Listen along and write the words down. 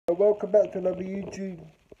Welcome back to another YouTube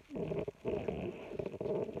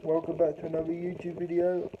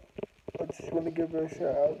video. I just want to give a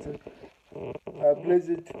shout out to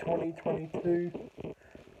Blizzard 2022.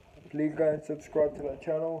 Please go and subscribe to that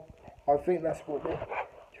channel. I think that's what the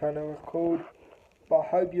channel is called. But I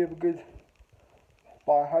hope you have a good.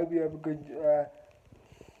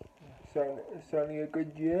 Certainly a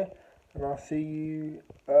good year, and I'll see you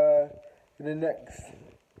in the next.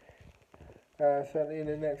 Certainly in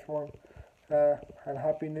the next one. And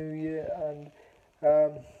Happy New Year. And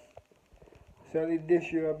certainly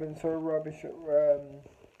this year I've been so rubbish at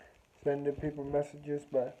sending people messages,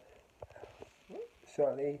 but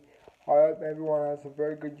certainly I hope everyone has a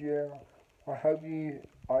very good year. I hope you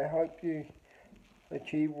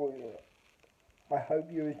achieve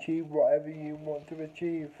whatever you want to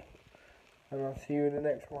achieve, and I'll see you in the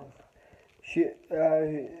next one.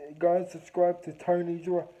 Go and subscribe to Tony's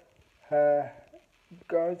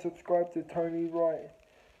Right.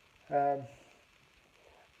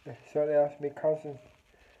 Certainly that's my cousin.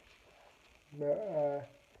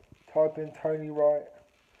 Type in Tony Right.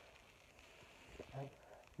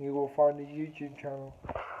 You will find his YouTube channel.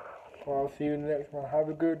 Well, I'll see you in the next one. Have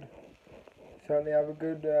a good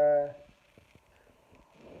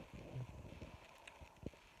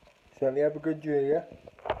year, yeah?